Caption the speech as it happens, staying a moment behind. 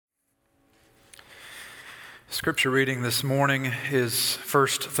Scripture reading this morning is 1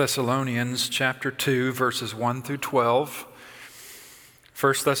 Thessalonians chapter 2, verses 1 through 12.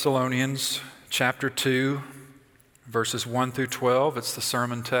 1 Thessalonians chapter 2, verses 1 through 12. It's the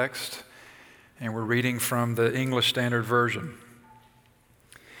sermon text, and we're reading from the English Standard Version.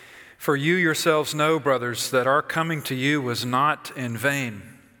 For you yourselves know, brothers, that our coming to you was not in vain.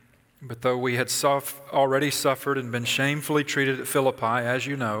 But though we had already suffered and been shamefully treated at Philippi, as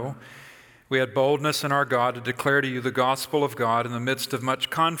you know, we had boldness in our God to declare to you the gospel of God in the midst of much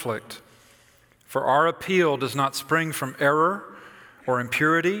conflict. For our appeal does not spring from error or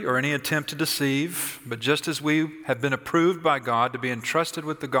impurity or any attempt to deceive, but just as we have been approved by God to be entrusted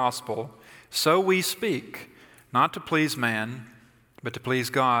with the gospel, so we speak, not to please man, but to please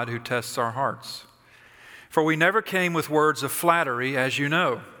God who tests our hearts. For we never came with words of flattery, as you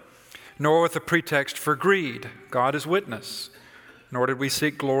know, nor with a pretext for greed. God is witness. Nor did we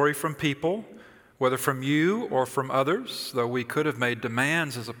seek glory from people, whether from you or from others, though we could have made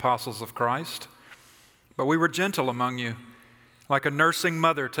demands as apostles of Christ. But we were gentle among you, like a nursing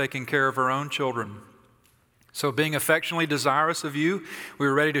mother taking care of her own children. So being affectionately desirous of you, we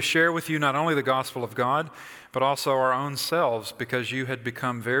were ready to share with you not only the gospel of God, but also our own selves, because you had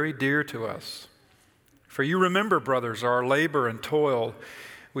become very dear to us. For you remember, brothers, our labor and toil.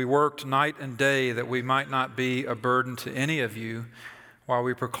 We worked night and day that we might not be a burden to any of you while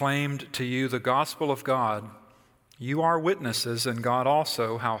we proclaimed to you the gospel of God. You are witnesses, and God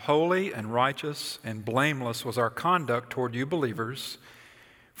also, how holy and righteous and blameless was our conduct toward you believers.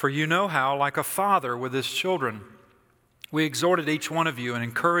 For you know how, like a father with his children, we exhorted each one of you and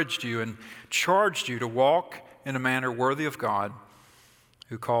encouraged you and charged you to walk in a manner worthy of God,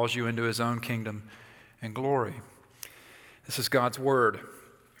 who calls you into his own kingdom and glory. This is God's word.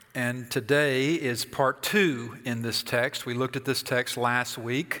 And today is part 2 in this text. We looked at this text last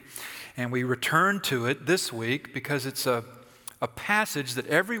week, and we returned to it this week because it's a passage that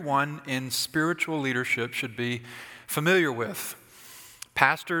everyone in spiritual leadership should be familiar with.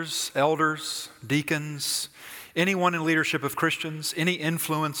 Pastors, elders, deacons, anyone in leadership of Christians, any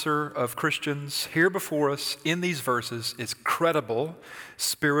influencer of Christians, here before us in these verses is credible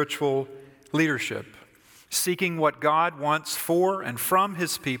spiritual leadership, seeking what God wants for and from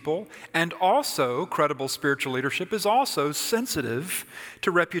his people, and also credible spiritual leadership is also sensitive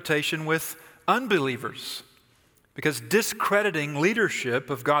to reputation with unbelievers. Because discrediting leadership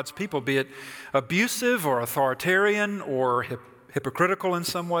of God's people, be it abusive or authoritarian or hypocritical in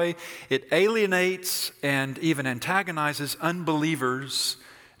some way, it alienates and even antagonizes unbelievers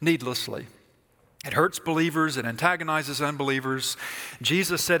needlessly. It hurts believers, it antagonizes unbelievers.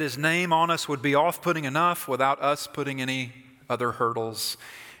 Jesus said his name on us would be off-putting enough without us putting any other hurdles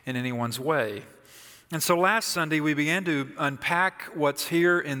in anyone's way. And so last Sunday we began to unpack what's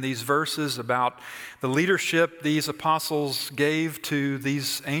here in these verses about the leadership these apostles gave to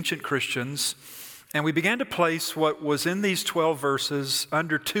these ancient Christians. And we began to place what was in these 12 verses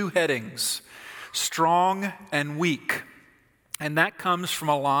under 2 headings: strong and weak. And that comes from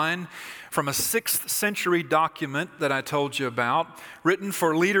a line from a 6th century document that I told you about, written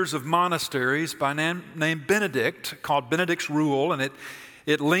for leaders of monasteries by name named Benedict, called Benedict's Rule, and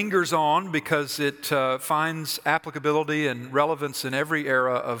it lingers on because it finds applicability and relevance in every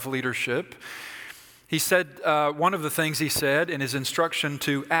era of leadership. He said, one of the things he said in his instruction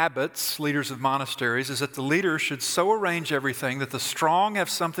to abbots, leaders of monasteries, is that the leader should so arrange everything that the strong have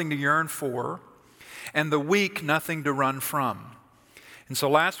something to yearn for and the weak nothing to run from. And so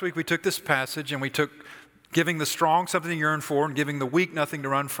last week we took this passage and we took giving the strong something to yearn for and giving the weak nothing to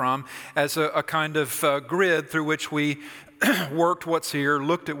run from as a kind of grid through which we worked what's here,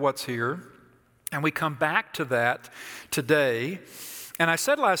 looked at what's here. And we come back to that today. And I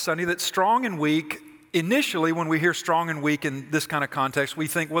said last Sunday that strong and weak, initially when we hear strong and weak in this kind of context, we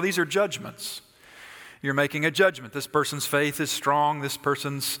think, well, these are judgments. You're making a judgment. This person's faith is strong, this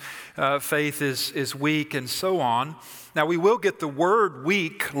person's faith is weak, and so on. Now, we will get the word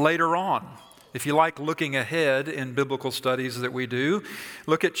weak later on. If you like looking ahead in biblical studies that we do,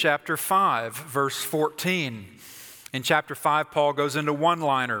 look at chapter 5, verse 14. In chapter 5, Paul goes into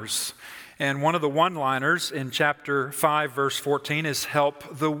one-liners. And one of the one-liners in chapter 5, verse 14 is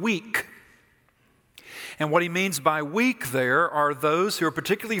help the weak. And what he means by weak there are those who are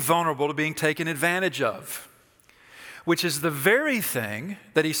particularly vulnerable to being taken advantage of, which is the very thing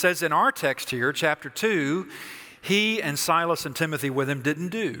that he says in our text here, chapter 2, he and Silas and Timothy with him didn't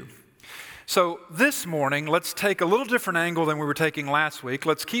do. So this morning, let's take a little different angle than we were taking last week.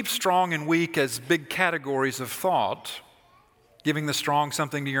 Let's keep strong and weak as big categories of thought, giving the strong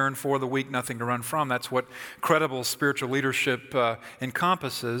something to yearn for, the weak nothing to run from. That's what credible spiritual leadership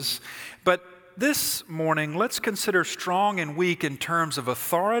encompasses. But this morning, let's consider strong and weak in terms of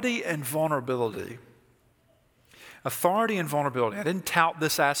authority and vulnerability. Authority and vulnerability. I didn't tout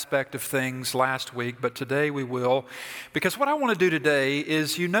this aspect of things last week, but today we will. Because what I want to do today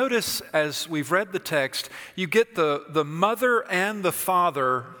is, you notice as we've read the text, you get the mother and the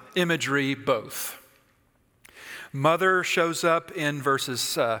father imagery both. Mother shows up in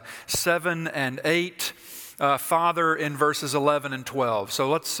verses 7 and 8. Father in verses 11 and 12. So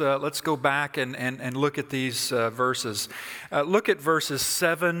let's go back and look at these verses. Look at verses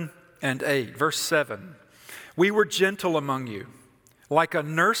 7 and 8. Verse 7. We were gentle among you, like a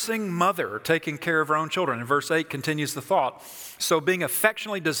nursing mother taking care of her own children. And verse 8 continues the thought. So being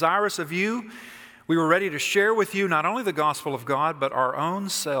affectionately desirous of you, we were ready to share with you not only the gospel of God, but our own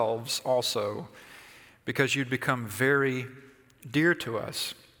selves also, because you'd become very dear to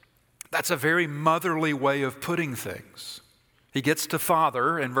us. That's a very motherly way of putting things. He gets to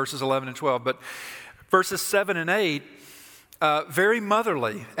father in verses 11 and 12, but verses 7 and 8, very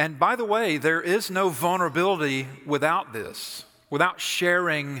motherly. And by the way, there is no vulnerability without this, without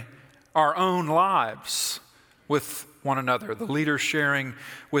sharing our own lives with one another, the leader sharing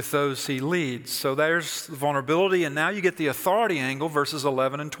with those he leads. So there's the vulnerability, and now you get the authority angle, verses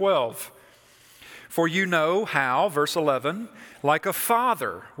 11 and 12. For you know how, verse 11, like a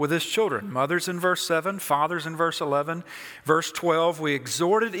father with his children. Mothers in verse 7, fathers in verse 11. Verse 12, we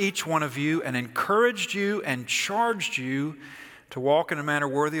exhorted each one of you and encouraged you and charged you to walk in a manner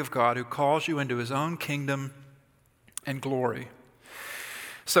worthy of God, who calls you into his own kingdom and glory.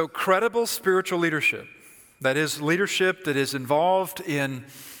 So credible spiritual leadership, that is leadership that is involved in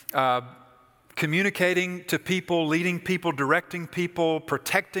communicating to people, leading people, directing people,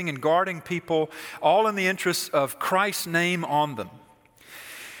 protecting and guarding people, all in the interests of Christ's name on them.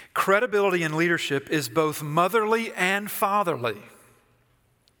 Credibility in leadership is both motherly and fatherly,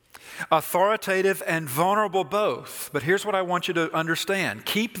 authoritative and vulnerable both. But here's what I want you to understand.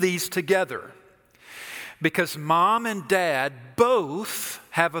 Keep these together, because mom and dad both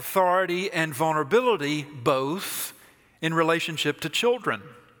have authority and vulnerability both in relationship to children.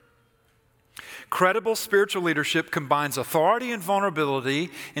 Credible spiritual leadership combines authority and vulnerability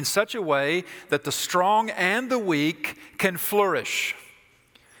in such a way that the strong and the weak can flourish.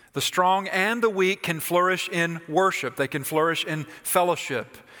 The strong and the weak can flourish in worship. They can flourish in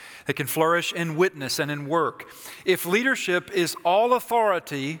fellowship. They can flourish in witness and in work. If leadership is all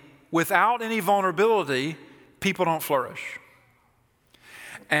authority without any vulnerability, people don't flourish.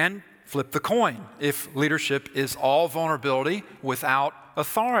 And flip the coin. If leadership is all vulnerability without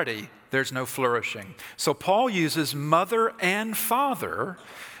authority, there's no flourishing. So Paul uses mother and father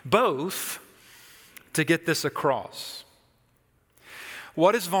both to get this across.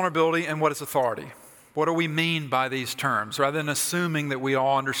 What is vulnerability and what is authority? What do we mean by these terms? Rather than assuming that we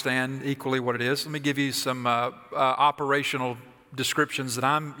all understand equally what it is, let me give you some operational descriptions that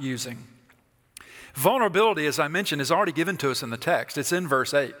I'm using. Vulnerability, as I mentioned, is already given to us in the text. It's in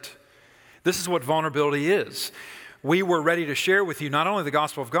verse 8. This is what vulnerability is. We were ready to share with you not only the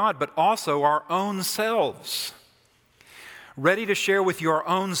gospel of God, but also our own selves. Ready to share with you our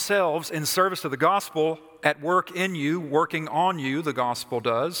own selves in service to the gospel, at work in you, working on you, the gospel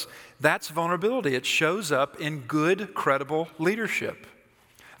does. That's vulnerability. It shows up in good, credible leadership.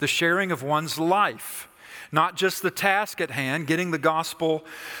 The sharing of one's life, not just the task at hand, getting the gospel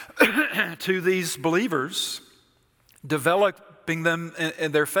to these believers, developing them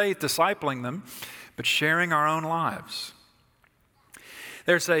in their faith, discipling them, but sharing our own lives.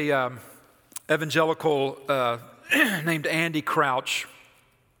 There's a evangelical named Andy Crouch,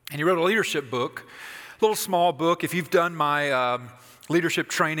 and he wrote a leadership book, a little small book. If you've done my leadership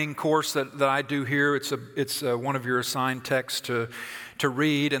training course that I do here, it's one of your assigned texts to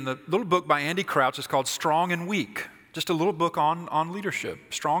read. And the little book by Andy Crouch is called Strong and Weak, just a little book on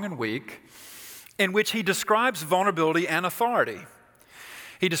leadership, Strong and Weak, in which he describes vulnerability and authority.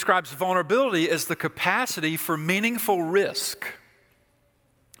 He describes vulnerability as the capacity for meaningful risk.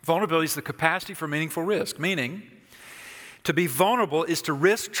 Vulnerability is the capacity for meaningful risk, meaning to be vulnerable is to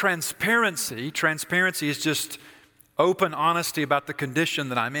risk transparency. Transparency is just open honesty about the condition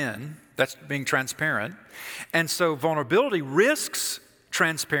that I'm in. That's being transparent. And so vulnerability risks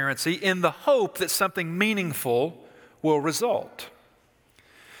transparency in the hope that something meaningful will result.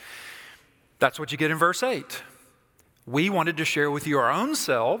 That's what you get in verse 8. We wanted to share with you our own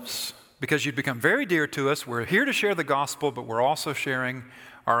selves because you'd become very dear to us. We're here to share the gospel, but we're also sharing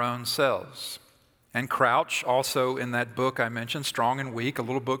our own selves. And Crouch, also in that book I mentioned, Strong and Weak, a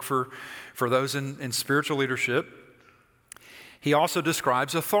little book for those in spiritual leadership, he also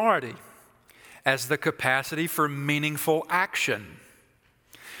describes authority as the capacity for meaningful action.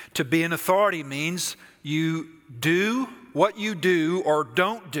 To be in authority means you do what you do or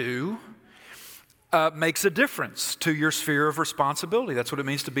don't do makes a difference to your sphere of responsibility. That's what it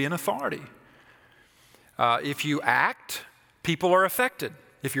means to be in authority. If you act, people are affected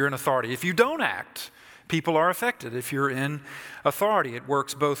if you're in authority. If you don't act, people are affected if you're in authority. It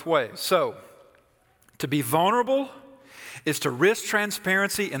works both ways. So, to be vulnerable is to risk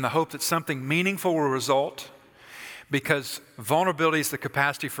transparency in the hope that something meaningful will result, because vulnerability is the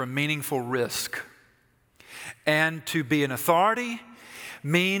capacity for meaningful risk. And to be in authority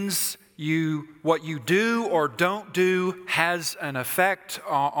means what you do or don't do has an effect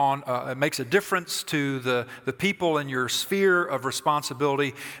on it makes a difference to the people in your sphere of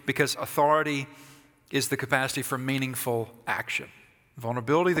responsibility, because authority is the capacity for meaningful action.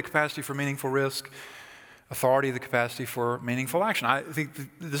 Vulnerability, the capacity for meaningful risk. Authority, the capacity for meaningful action. I think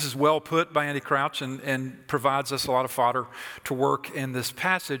this is well put by Andy Crouch and provides us a lot of fodder to work in this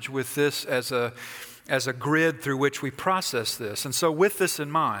passage with this as a grid through which we process this. And so with this in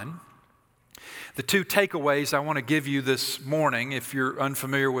mind, the two takeaways I want to give you this morning, if you're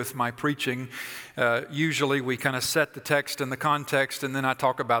unfamiliar with my preaching, usually we kind of set the text and the context, and then I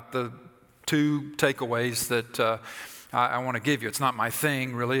talk about the two takeaways that I want to give you. It's not my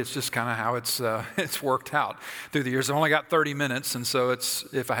thing, really. It's just kind of how it's worked out through the years. I've only got 30 minutes, and so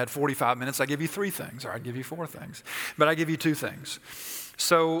if I had 45 minutes, I give you 3 things, or I'd give you 4 things. But I give you 2 things.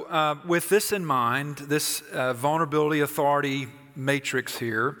 So with this in mind, this vulnerability authority matrix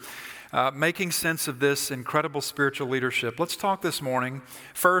here, making sense of this incredible spiritual leadership, let's talk this morning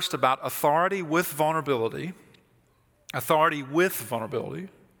first about authority with vulnerability. Authority with vulnerability.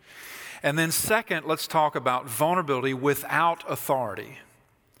 And then second, let's talk about vulnerability without authority.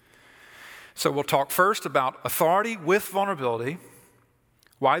 So we'll talk first about authority with vulnerability,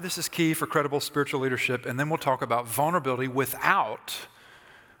 why this is key for credible spiritual leadership, and then we'll talk about vulnerability without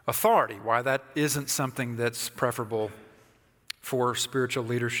authority, why that isn't something that's preferable for spiritual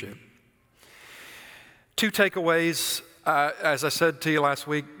leadership. 2 takeaways. As I said to you last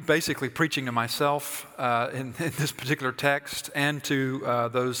week, basically preaching to myself in this particular text, and to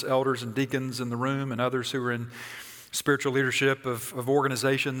those elders and deacons in the room and others who are in spiritual leadership of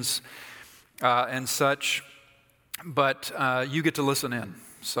organizations and such. But you get to listen in.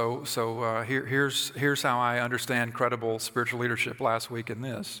 So here's how I understand credible spiritual leadership last week in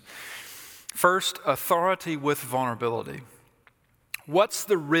this. First, authority with vulnerability. What's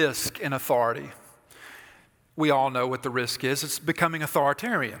the risk in authority? We all know what the risk is. It's becoming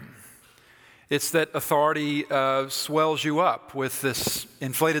authoritarian. It's that authority swells you up with this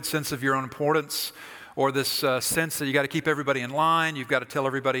inflated sense of your own importance, or this sense that you got to keep everybody in line. You've got to tell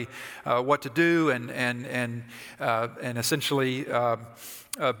everybody what to do, and essentially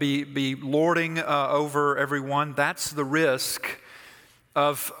be lording over everyone. That's the risk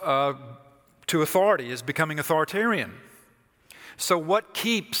of to authority, is becoming authoritarian. So what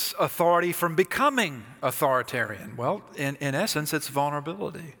keeps authority from becoming authoritarian? Well, in essence, it's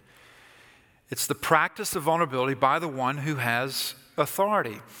vulnerability. It's the practice of vulnerability by the one who has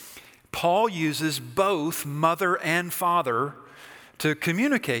authority. Paul uses both mother and father to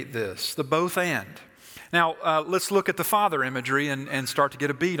communicate this, the both and. Now, let's look at the father imagery and start to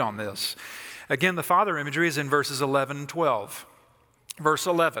get a beat on this. Again, the father imagery is in verses 11 and 12. Verse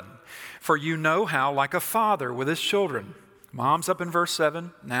 11, for you know how, like a father with his children. Mom's up in verse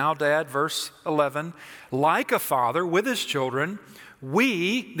 7, now dad, verse 11. Like a father with his children,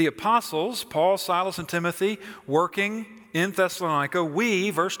 we, the apostles, Paul, Silas, and Timothy, working in Thessalonica, we,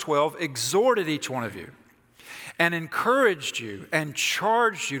 verse 12, exhorted each one of you and encouraged you and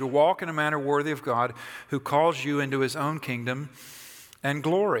charged you to walk in a manner worthy of God, who calls you into his own kingdom and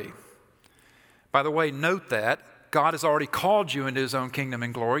glory. By the way, note that God has already called you into his own kingdom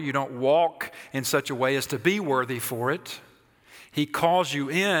and glory. You don't walk in such a way as to be worthy for it. He calls you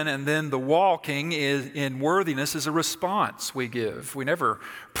in, and then the walking in worthiness is a response we give. We never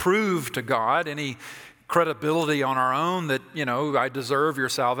prove to God any credibility on our own that, I deserve your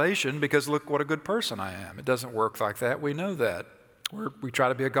salvation because look what a good person I am. It doesn't work like that. We know that. We try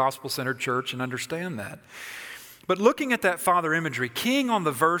to be a gospel-centered church and understand that. But looking at that father imagery, keying on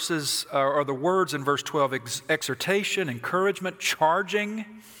the verses or the words in verse 12, exhortation, encouragement, charging,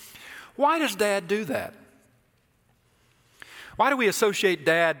 why does dad do that? Why do we associate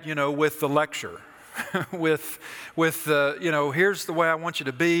dad, with the lecture, with here's the way I want you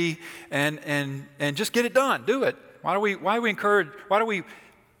to be, and just get it done, do it? Why do we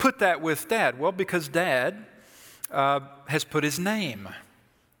put that with dad? Well, because dad has put his name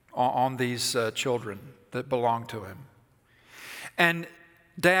on these children that belong to him, and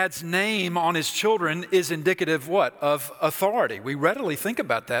Dad's name on his children is indicative what? Of authority. We readily think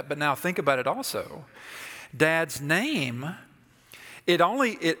about that, but now think about it also. Dad's name,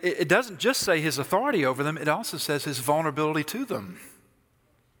 it doesn't just say his authority over them, it also says his vulnerability to them.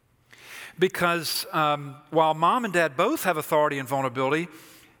 Because while mom and dad both have authority and vulnerability,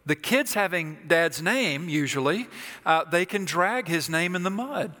 the kids having dad's name, usually, they can drag his name in the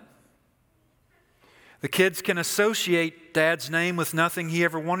mud. The kids can associate dad's name with nothing he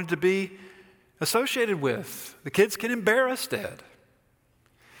ever wanted to be associated with. The kids can embarrass dad.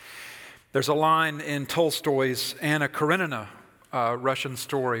 There's a line in Tolstoy's Anna Karenina, Russian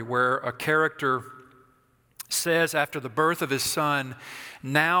story, where a character says after the birth of his son,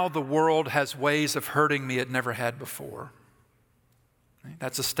 "Now the world has ways of hurting me it never had before."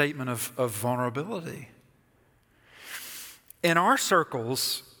 That's a statement of vulnerability. In our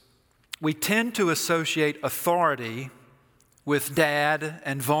circles, we tend to associate authority with dad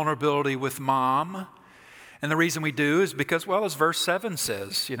and vulnerability with mom. And the reason we do is because, well, as verse 7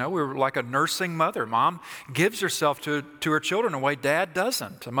 says, we're like a nursing mother. Mom gives herself to her children in a way dad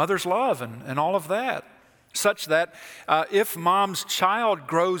doesn't. A mother's love and all of that. Such that if mom's child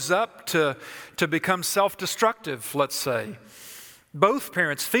grows up to become self-destructive, let's say, both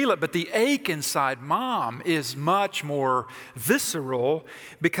parents feel it, but the ache inside mom is much more visceral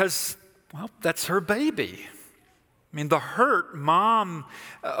because, well, that's her baby. I mean, the hurt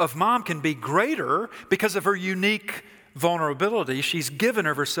of mom can be greater because of her unique vulnerability. She's given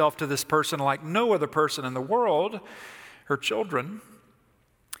of herself to this person like no other person in the world, her children.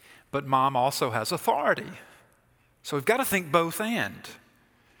 But mom also has authority. So we've got to think both and.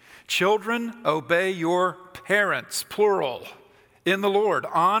 Children, obey your parents, plural, in the Lord.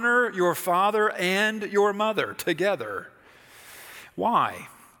 Honor your father and your mother together. Why?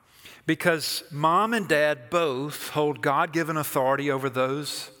 Because mom and dad both hold God-given authority over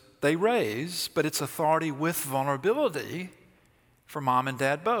those they raise, but it's authority with vulnerability for mom and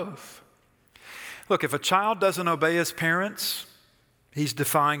dad both. Look, if a child doesn't obey his parents, he's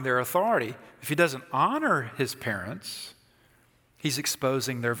defying their authority. If he doesn't honor his parents, he's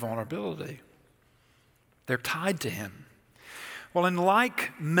exposing their vulnerability. They're tied to him. Well, in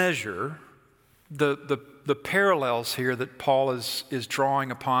like measure, the parallels here that Paul is drawing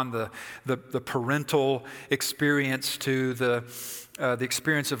upon the parental experience to the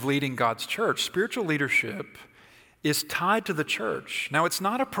experience of leading God's church, spiritual leadership is tied to the church. Now, it's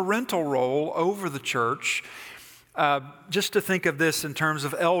not a parental role over the church. Just to think of this in terms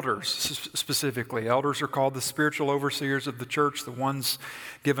of elders specifically. Elders are called the spiritual overseers of the church, the ones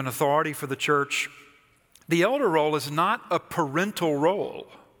given authority for the church. The elder role is not a parental role.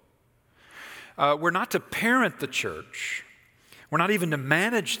 We're not to parent the church. We're not even to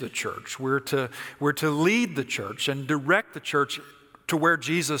manage the church. We're to lead the church and direct the church to where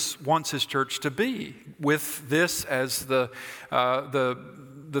Jesus wants his church to be, with this as the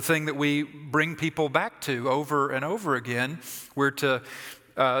thing that we bring people back to over and over again.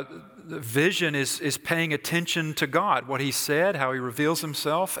 The vision is paying attention to God, what he said, how he reveals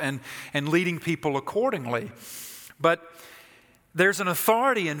himself, and leading people accordingly. But there's an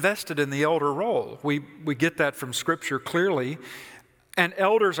authority invested in the elder role. We get that from Scripture clearly. And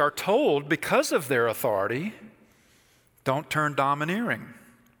elders are told, because of their authority, don't turn domineering.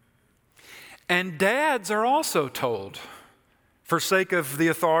 And dads are also told, for sake of the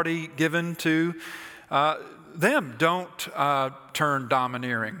authority given to them, don't turn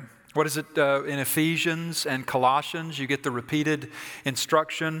domineering. What is it in Ephesians and Colossians? You get the repeated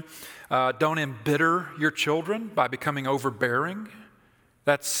instruction, don't embitter your children by becoming overbearing.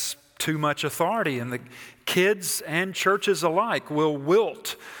 That's too much authority, and the kids and churches alike will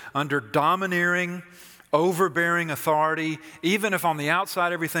wilt under domineering, overbearing authority. Even if on the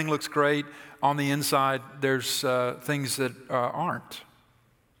outside everything looks great, on the inside there's things that aren't.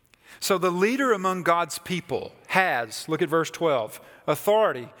 So the leader among God's people has, look at verse 12,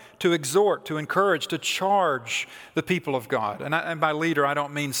 authority to exhort, to encourage, to charge the people of God. And by leader, I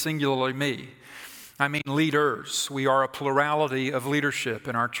don't mean singularly me. I mean leaders. We are a plurality of leadership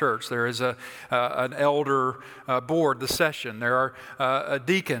in our church. There is an elder board, the session. There are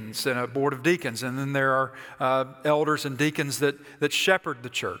deacons and a board of deacons. And then there are elders and deacons that shepherd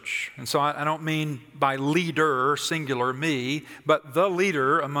the church. And so I don't mean by leader, singular, me, but the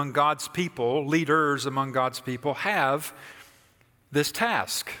leader among God's people, leaders among God's people have this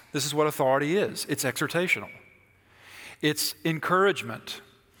task. This is what authority is. It's exhortational. It's encouragement.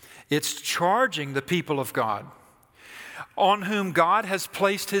 It's charging the people of God on whom God has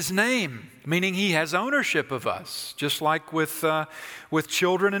placed his name, meaning he has ownership of us, just like with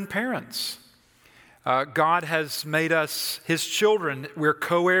children and parents. God has made us his children. We're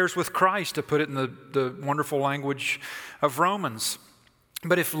co-heirs with Christ, to put it in the wonderful language of Romans.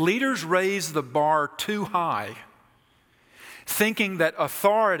 But if leaders raise the bar too high, thinking that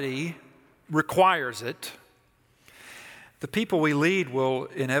authority requires it, the people we lead will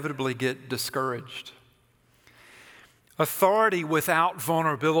inevitably get discouraged. Authority without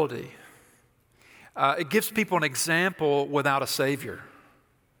vulnerability, it gives people an example without a savior.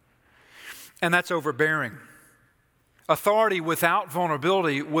 And that's overbearing. Authority without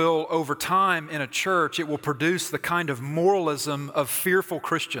vulnerability will, over time in a church, it will produce the kind of moralism of fearful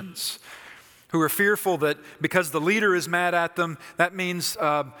Christians who are fearful that because the leader is mad at them, that means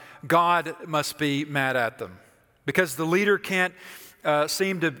God must be mad at them. Because the leader can't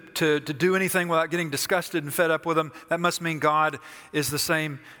seem to do anything without getting disgusted and fed up with them, that must mean God is the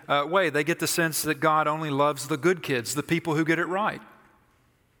same way. They get the sense that God only loves the good kids, the people who get it right.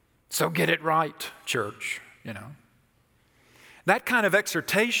 So get it right, church, That kind of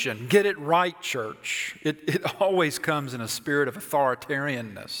exhortation, get it right, church, it always comes in a spirit of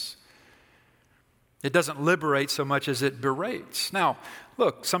authoritarianness. It doesn't liberate so much as it berates. Now,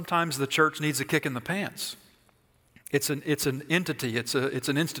 look, sometimes the church needs a kick in the pants. It's an entity, it's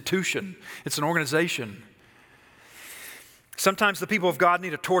an institution, it's an organization. Sometimes the people of God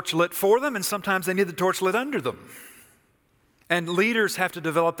need a torch lit for them, and sometimes they need the torch lit under them. And leaders have to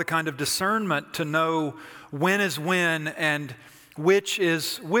develop the kind of discernment to know when is when and which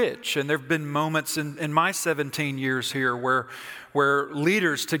is which. And there have been moments in my 17 years here where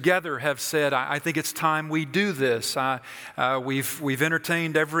leaders together have said, I think it's time we do this. We've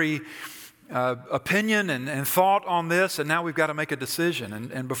entertained every opinion and thought on this, and now we've got to make a decision.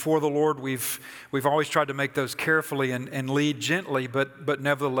 And before the Lord, we've always tried to make those carefully and lead gently, but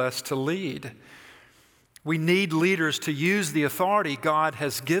nevertheless to lead. We need leaders to use the authority God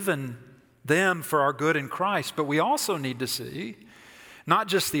has given them for our good in Christ, but we also need to see not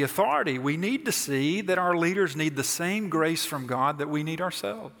just the authority, we need to see that our leaders need the same grace from God that we need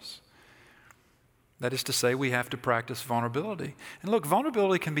ourselves. That is to say, we have to practice vulnerability. And look,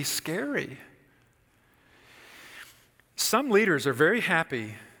 vulnerability can be scary. Some leaders are very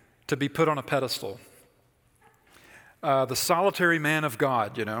happy to be put on a pedestal. The solitary man of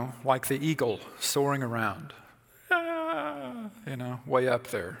God, like the eagle soaring around, way up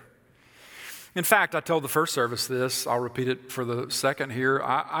there. In fact, I told the first service this, I'll repeat it for the second here.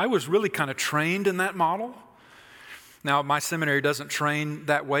 I was really kind of trained in that model. Now, my seminary doesn't train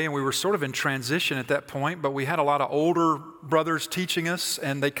that way, and we were sort of in transition at that point, but we had a lot of older brothers teaching us,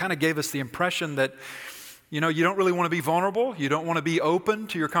 and they kind of gave us the impression that you don't really want to be vulnerable. You don't want to be open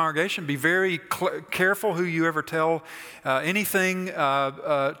to your congregation. Be very careful who you ever tell anything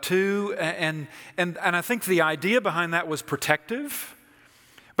to. And I think the idea behind that was protective.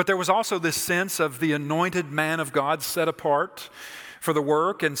 But there was also this sense of the anointed man of God set apart for the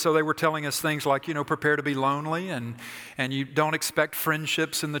work. And so they were telling us things like, prepare to be lonely and you don't expect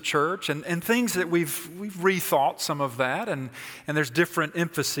friendships in the church and things that we've rethought some of that. And there's different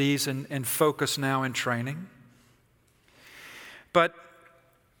emphases and focus now in training. But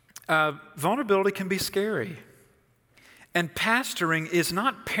vulnerability can be scary. And pastoring is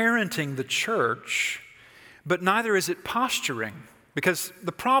not parenting the church, but neither is it posturing. Because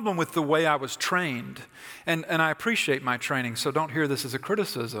the problem with the way I was trained, and I appreciate my training, so don't hear this as a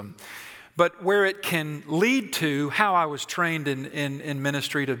criticism, but where it can lead to how I was trained in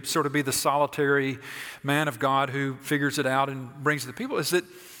ministry to sort of be the solitary man of God who figures it out and brings it to people, is that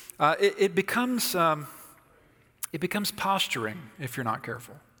it becomes posturing if you're not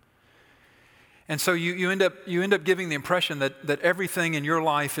careful. And so you end up giving the impression that everything in your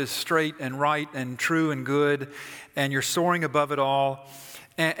life is straight and right and true and good, and you're soaring above it all.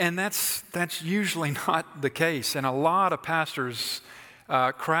 And that's usually not the case. And a lot of pastors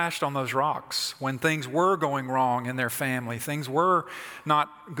crashed on those rocks when things were going wrong in their family. Things were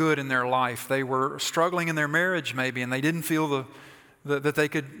not good in their life. They were struggling in their marriage maybe, and they didn't feel that they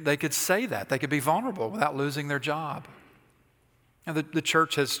could say that. They could be vulnerable without losing their job. And the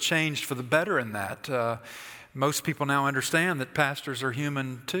church has changed for the better in that. Most people now understand that pastors are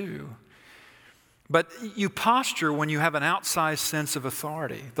human too. But you posture when you have an outsized sense of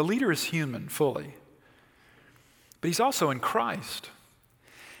authority. The leader is human fully. But he's also in Christ.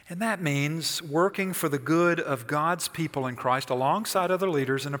 And that means working for the good of God's people in Christ alongside other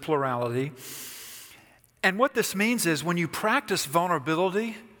leaders in a plurality. And what this means is when you practice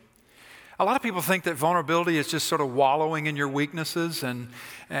vulnerability, a lot of people think that vulnerability is just sort of wallowing in your weaknesses, and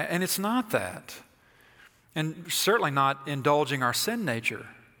it's not that. And certainly not indulging our sin nature.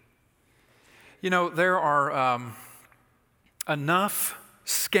 There are enough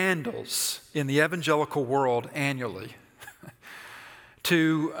scandals in the evangelical world annually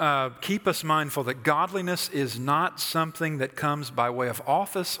to keep us mindful that godliness is not something that comes by way of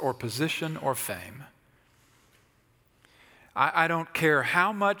office or position or fame. I don't care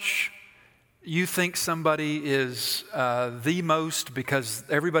how much you think somebody is the most because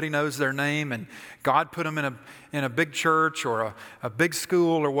everybody knows their name and God put them in a big church or a big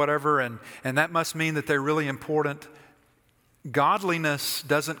school or whatever, and that must mean that they're really important. Godliness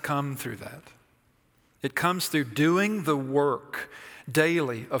doesn't come through that. It comes through doing the work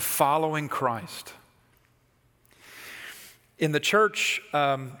daily of following Christ. In the church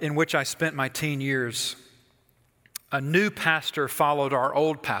in which I spent my teen years, a new pastor followed our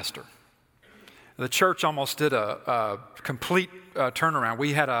old pastor. The church almost did a complete turnaround.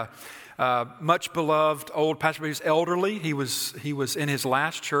 We had a much beloved old pastor, but he was elderly. He was in his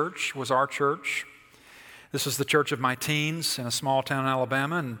last church, was our church. This was the church of my teens in a small town in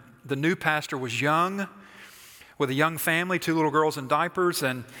Alabama, and the new pastor was young, with a young family, 2 little girls in diapers,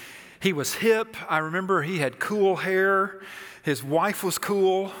 and he was hip. I remember he had cool hair. His wife was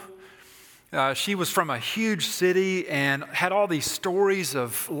cool. She was from a huge city and had all these stories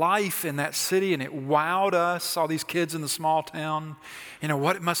of life in that city, and it wowed us, all these kids in the small town. You know,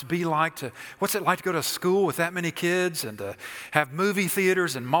 what it must be like what's it like to go to school with that many kids and to have movie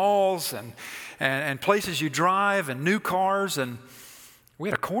theaters and malls and places you drive and new cars. And we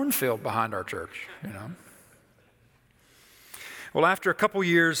had a cornfield behind our church, you know. Well, after a couple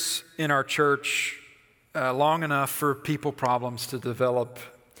years in our church, long enough for people problems to develop,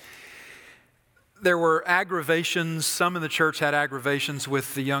 there were aggravations. Some in the church had aggravations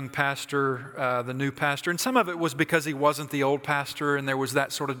with the young pastor, the new pastor, and some of it was because he wasn't the old pastor, and there was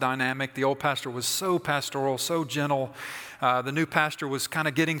that sort of dynamic. The old pastor was so pastoral, so gentle. The new pastor was kind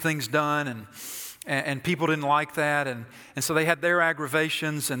of getting things done, and people didn't like that, and so they had their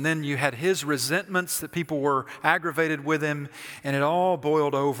aggravations, and then you had his resentments that people were aggravated with him, and it all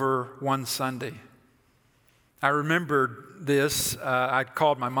boiled over one Sunday. I remembered this. I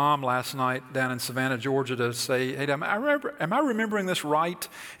called my mom last night down in Savannah, Georgia, to say, "Hey, am I remembering this right?"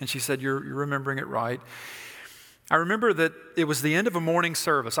 And she said, "You're remembering it right." I remember that it was the end of a morning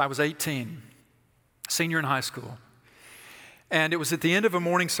service. I was 18, senior in high school. And it was at the end of a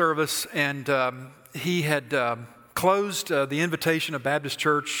morning service, and he had closed the invitation of Baptist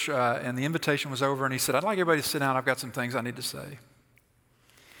Church, and the invitation was over, and he said, "I'd like everybody to sit down. I've got some things I need to say."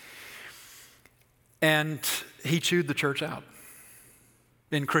 And he chewed the church out.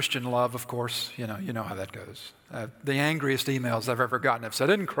 In Christian love, of course, you know how that goes. The angriest emails I've ever gotten have said,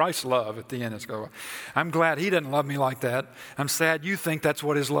 "In Christ's love," at the end it's go, I'm glad he didn't love me like that. I'm sad you think that's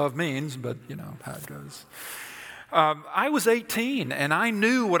what his love means, but you know how it goes. I was 18, and I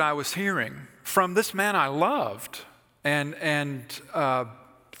knew what I was hearing from this man I loved and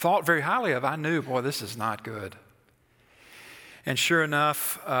thought very highly of. I knew, boy, this is not good. And sure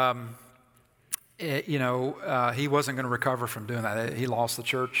enough, he wasn't going to recover from doing that. He lost the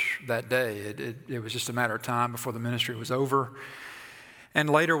church that day. It was just a matter of time before the ministry was over. And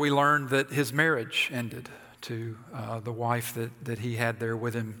later we learned that his marriage ended to the wife that he had there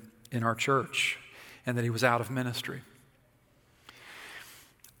with him in our church, and that he was out of ministry.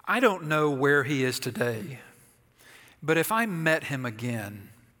 I don't know where he is today, but if I met him again,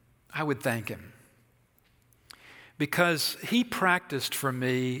 I would thank him. Because he practiced for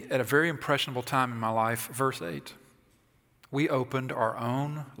me at a very impressionable time in my life, verse 8. We opened our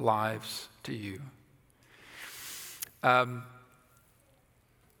own lives to you.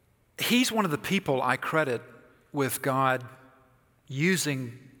 He's one of the people I credit with God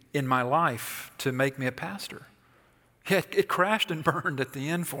using in my life to make me a pastor. It crashed and burned at the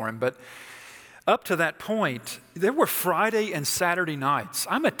end for him, but up to that point, there were Friday and Saturday nights.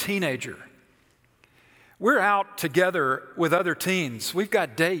 I'm a teenager. We're out together with other teens. We've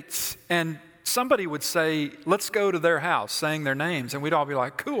got dates, and somebody would say, "Let's go to their house," saying their names, and we'd all be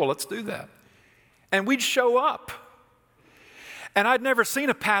like, "Cool, let's do that." And we'd show up. And I'd never seen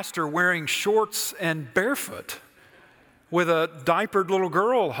a pastor wearing shorts and barefoot with a diapered little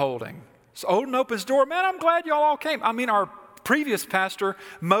girl holding up his door. Man, I'm glad y'all all came. I mean, our previous pastor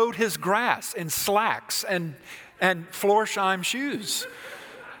mowed his grass in slacks and Florsheim shoes,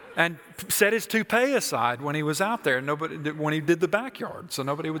 and set his toupee aside when he was out there, when he did the backyard, so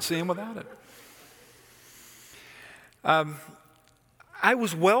nobody would see him without it. I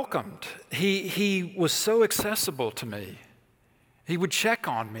was welcomed. He was so accessible to me. He would check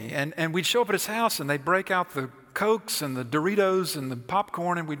on me, and we'd show up at his house, and they'd break out the Cokes and the Doritos and the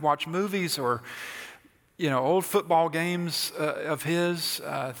popcorn, and we'd watch movies or, old football games of his.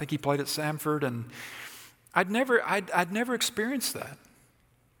 I think he played at Samford, and I'd never experienced that.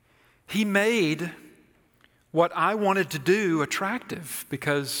 He made what I wanted to do attractive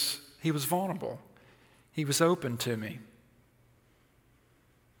because he was vulnerable. He was open to me.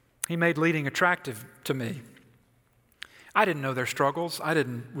 He made leading attractive to me. I didn't know their struggles. I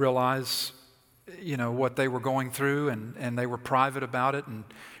didn't realize, what they were going through, and they were private about it and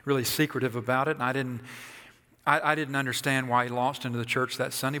really secretive about it. And I didn't understand why he launched into the church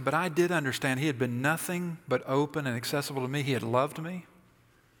that Sunday, but I did understand he had been nothing but open and accessible to me. He had loved me.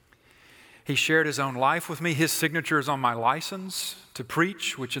 He shared his own life with me. His signature is on my license to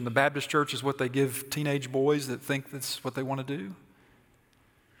preach, which in the Baptist church is what they give teenage boys that think that's what they want to do.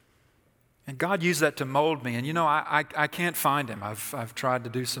 And God used that to mold me. And I can't find him. I've tried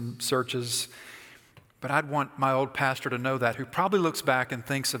to do some searches, but I'd want my old pastor to know that, who probably looks back and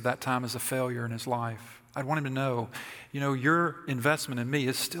thinks of that time as a failure in his life. I'd want him to know, your investment in me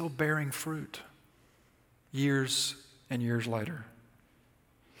is still bearing fruit years and years later.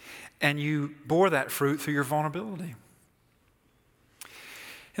 And you bore that fruit through your vulnerability.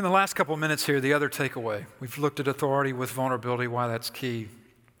 In the last couple of minutes here, the other takeaway. We've looked at authority with vulnerability, why that's key.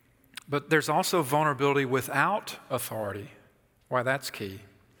 But there's also vulnerability without authority, why that's key.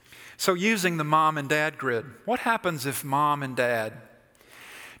 So using the mom and dad grid, what happens if mom and dad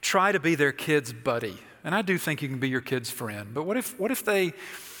try to be their kid's buddy? And I do think you can be your kid's friend. But what if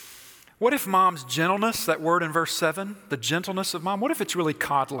mom's gentleness, that word in verse 7, the gentleness of mom, what if it's really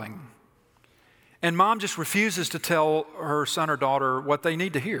coddling? And mom just refuses to tell her son or daughter what they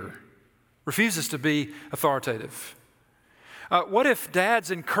need to hear, refuses to be authoritative. What if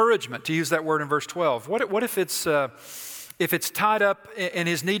dad's encouragement, to use that word in verse 12, what if it's tied up in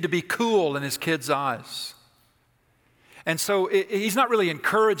his need to be cool in his kid's eyes? And so he's not really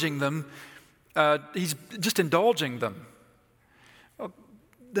encouraging them, he's just indulging them.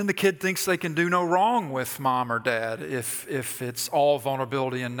 Then the kid thinks they can do no wrong with mom or dad if it's all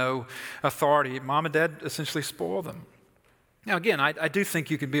vulnerability and no authority. Mom and dad essentially spoil them. Now again, I do think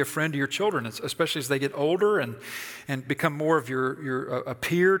you can be a friend to your children, especially as they get older and become more of a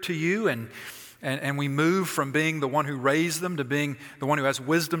peer to you, and we move from being the one who raised them to being the one who has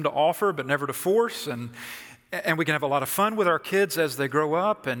wisdom to offer but never to force, and we can have a lot of fun with our kids as they grow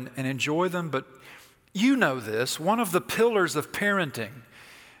up and enjoy them. But you know this, one of the pillars of parenting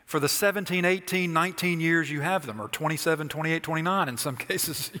for the 17, 18, 19 years you have them, or 27, 28, 29 in some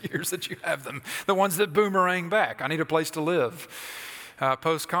cases, years that you have them, the ones that boomerang back. I need a place to live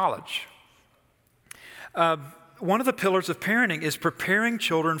post-college. One of the pillars of parenting is preparing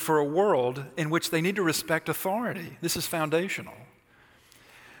children for a world in which they need to respect authority. This is foundational.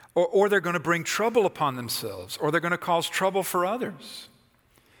 Or they're going to bring trouble upon themselves, or they're going to cause trouble for others.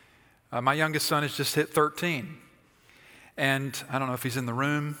 My youngest son has just hit 13. And I don't know if he's in the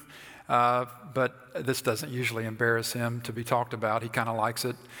room, but this doesn't usually embarrass him to be talked about. He kind of likes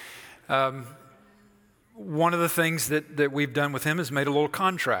it. One of the things that we've done with him is made a little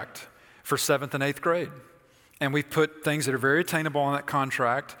contract for 7th and 8th grade. And we've put things that are very attainable on that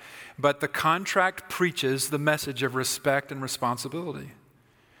contract, but the contract preaches the message of respect and responsibility.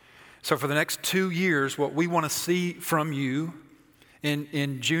 So for the next 2 years, what we want to see from you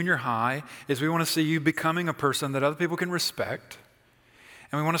in junior high is we want to see you becoming a person that other people can respect.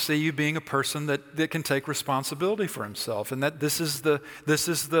 And we want to see you being a person that can take responsibility for himself. And that this is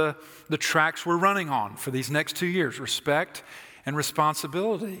the tracks we're running on for these next 2 years, respect and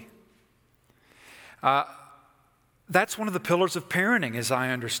responsibility. That's one of the pillars of parenting as I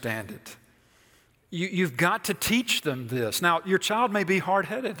understand it. You've got to teach them this. Now, your child may be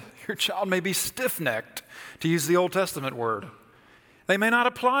hard-headed. Your child may be stiff-necked, to use the Old Testament word. They may not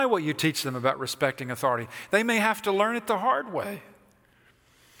apply what you teach them about respecting authority. They may have to learn it the hard way.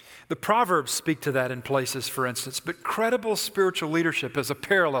 The Proverbs speak to that in places, for instance, but credible spiritual leadership is a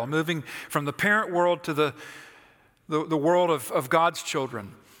parallel, moving from the parent world to the world of God's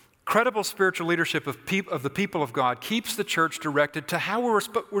children. Credible spiritual leadership of the people of God keeps the church directed to how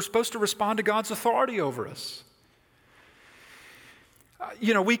we're supposed to respond to God's authority over us.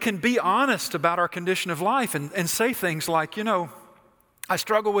 We can be honest about our condition of life and say things like, I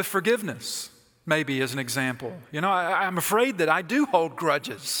struggle with forgiveness, maybe as an example. I'm afraid that I do hold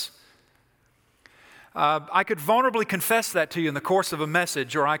grudges. I could vulnerably confess that to you in the course of a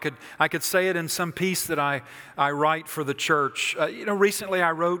message, or I could say it in some piece that I write for the church. Recently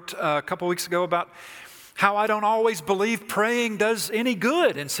I wrote a couple weeks ago about how I don't always believe praying does any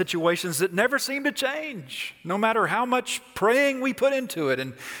good in situations that never seem to change, no matter how much praying we put into it,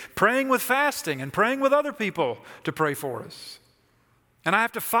 and praying with fasting and praying with other people to pray for us. And I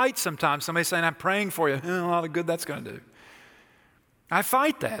have to fight sometimes, somebody saying, I'm praying for you. A lot of good that's going to do. I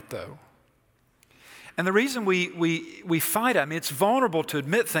fight that, though. And the reason we fight it, I mean, it's vulnerable to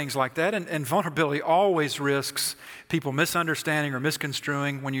admit things like that, and vulnerability always risks people misunderstanding or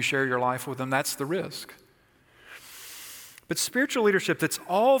misconstruing when you share your life with them. That's the risk. But spiritual leadership that's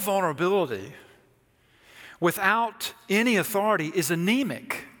all vulnerability without any authority is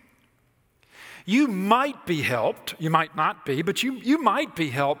anemic. You might be helped, you might not be, but you might be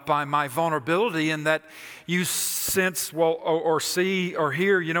helped by my vulnerability in that you sense, or see or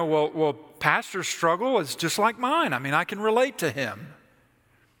hear, well, pastor's struggle is just like mine. I mean, I can relate to him.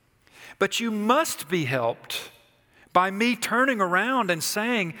 But you must be helped by me turning around and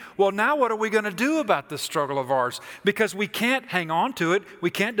saying, well, now what are we going to do about this struggle of ours? Because we can't hang on to it.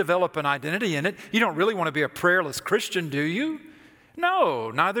 We can't develop an identity in it. You don't really want to be a prayerless Christian, do you? No,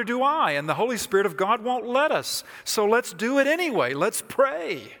 neither do I. And the Holy Spirit of God won't let us. So let's do it anyway. Let's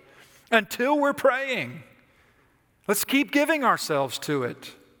pray until we're praying. Let's keep giving ourselves to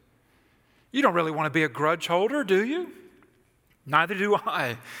it. You don't really want to be a grudge holder, do you? Neither do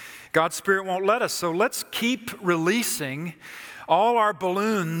I. God's Spirit won't let us. So let's keep releasing all our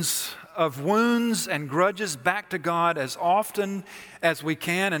balloons of wounds and grudges back to God as often as we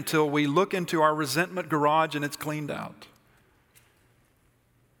can until we look into our resentment garage and it's cleaned out.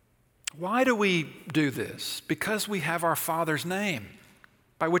 Why do we do this? Because we have our Father's name,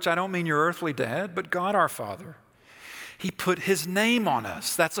 by which I don't mean your earthly dad, but God our Father. He put His name on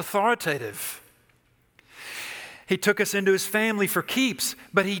us. That's authoritative. He took us into His family for keeps,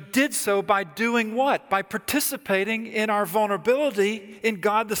 but He did so by doing what? By participating in our vulnerability in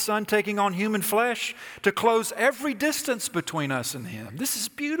God the Son taking on human flesh to close every distance between us and Him. This is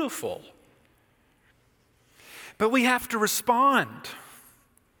beautiful. But we have to respond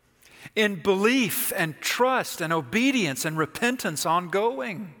in belief and trust and obedience and repentance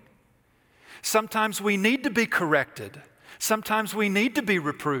ongoing. Sometimes we need to be corrected. Sometimes we need to be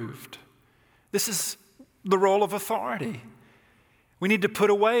reproved. This is the role of authority. We need to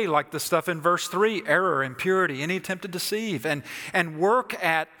put away, like the stuff in verse 3, error, impurity, any attempt to deceive, and work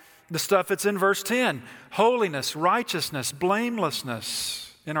at the stuff that's in verse 10, holiness, righteousness,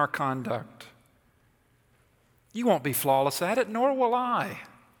 blamelessness in our conduct. You won't be flawless at it, nor will I.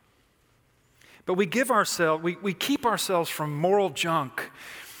 But we keep ourselves from moral junk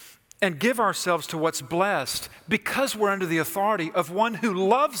and give ourselves to what's blessed because we're under the authority of one who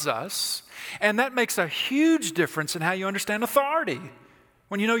loves us. And that makes a huge difference in how you understand authority.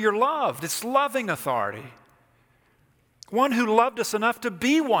 When you know you're loved, it's loving authority. One who loved us enough to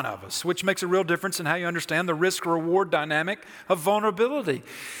be one of us, which makes a real difference in how you understand the risk-reward dynamic of vulnerability.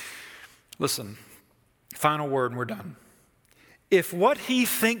 Listen, final word and we're done. If what He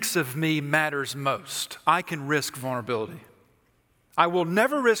thinks of me matters most, I can risk vulnerability. I will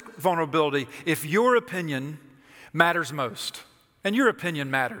never risk vulnerability if your opinion matters most. And your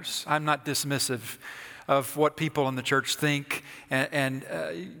opinion matters. I'm not dismissive of what people in the church think, and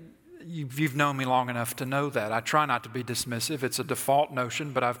you've known me long enough to know that. I try not to be dismissive. It's a default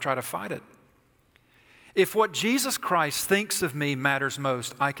notion, but I've tried to fight it. If what Jesus Christ thinks of me matters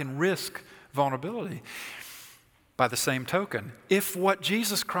most, I can risk vulnerability. By the same token, if what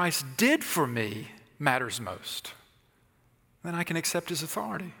Jesus Christ did for me matters most, then I can accept His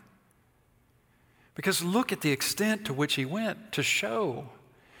authority. Because look at the extent to which He went to show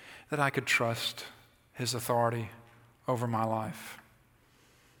that I could trust His authority over my life.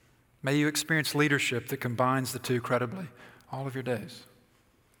 May you experience leadership that combines the two credibly all of your days.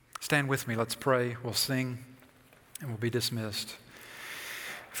 Stand with me, let's pray, we'll sing, and we'll be dismissed.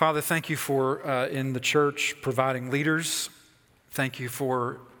 Father, thank you for, in the church, providing leaders. Thank you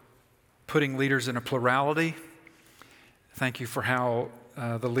for putting leaders in a plurality. Thank you for how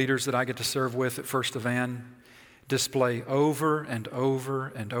the leaders that I get to serve with at First Evan display over and over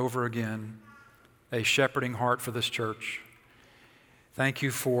and over again a shepherding heart for this church. Thank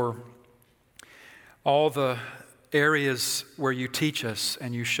you for all the areas where you teach us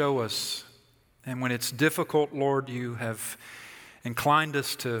and you show us. And when it's difficult, Lord, you have inclined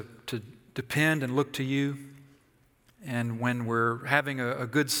us to depend and look to you. And when we're having a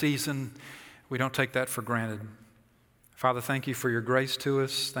good season, we don't take that for granted. Father, thank you for your grace to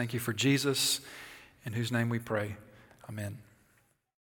us. Thank you for Jesus, in whose name we pray. Amen.